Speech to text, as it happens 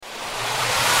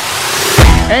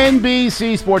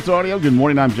NBC Sports Audio. Good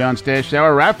morning, I'm John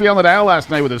Stashauer. Rafael Nadal last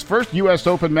night with his first U.S.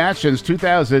 Open match since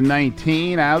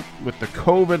 2019, out with the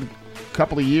COVID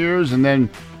couple of years. And then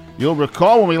you'll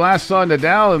recall when we last saw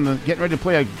Nadal getting ready to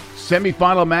play a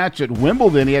semifinal match at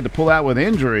Wimbledon, he had to pull out with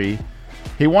injury.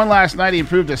 He won last night. He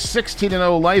improved to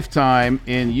 16-0 lifetime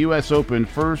in U.S. Open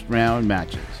first-round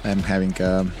matches. I'm having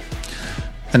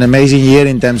an amazing year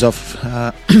in terms of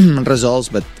results,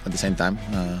 but at the same time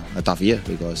a tough year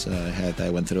because I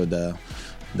went through the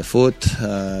foot,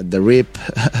 the rib,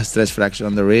 stress fracture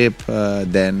on the rib,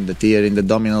 then the tear in the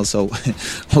abdominal. So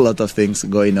a lot of things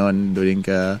going on during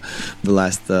the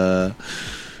last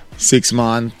 6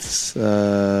 months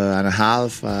and a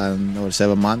half or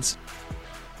 7 months.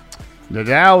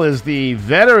 Nadal is the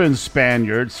veteran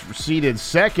Spaniard, seeded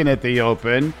second at the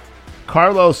Open.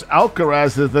 Carlos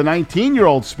Alcaraz is the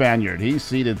 19-year-old Spaniard. He's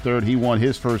seeded third. He won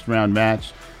his first-round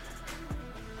match.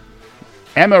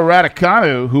 Emma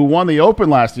Raducanu, who won the Open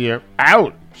last year,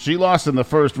 out. She lost in the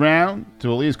first round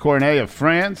to Elise Cornet of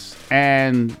France.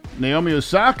 And Naomi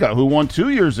Osaka, who won 2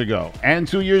 years ago. And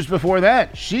 2 years before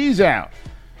that, she's out.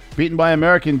 Beaten by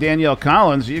American Danielle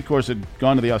Collins. She, of course, had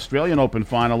gone to the Australian Open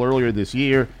final earlier this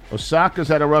year. Osaka's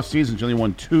had a rough season. She only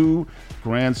won 2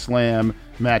 Grand Slam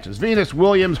matches. Venus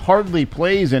Williams hardly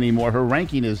plays anymore. Her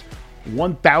ranking is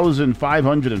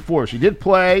 1,504. She did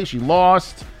play. She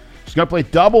lost. She's going to play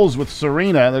doubles with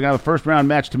Serena. They're going to have a first-round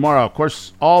match tomorrow. Of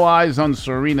course, all eyes on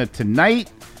Serena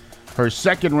tonight. Her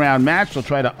second-round match. She'll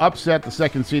try to upset the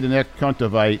second-seed Annette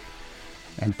Kontaveit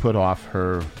and put off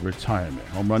her retirement.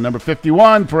 Home run number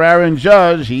 51 for Aaron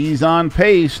Judge. He's on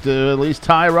pace to at least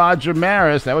tie Roger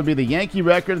Maris. That would be the Yankee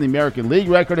record, the American League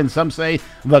record, and some say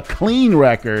the clean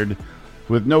record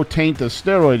with no taint of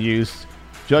steroid use.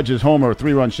 Judge's homer, a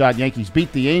 3-run shot. Yankees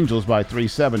beat the Angels by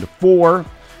 3-7-4.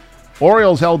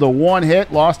 Orioles held a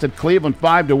 1-hit, lost at Cleveland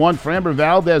 5-1. Framber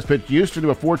Valdez pitched Houston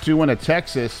to a 4-2 win at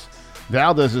Texas.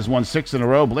 Valdez has won 6 in a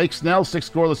row. Blake Snell, 6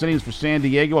 scoreless innings for San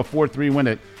Diego, a 4-3 win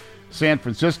at San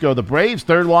Francisco. The Braves'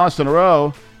 third loss in a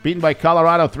row, beaten by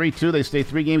Colorado 3-2. They stay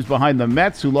 3 games behind the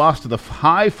Mets, who lost to the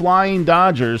high-flying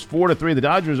Dodgers 4-3. The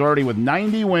Dodgers already with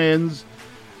 90 wins,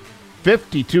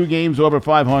 52 games over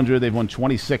 500. They've won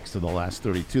 26 of the last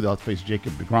 32. They'll face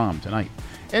Jacob deGrom tonight.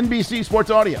 NBC Sports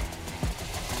Audio.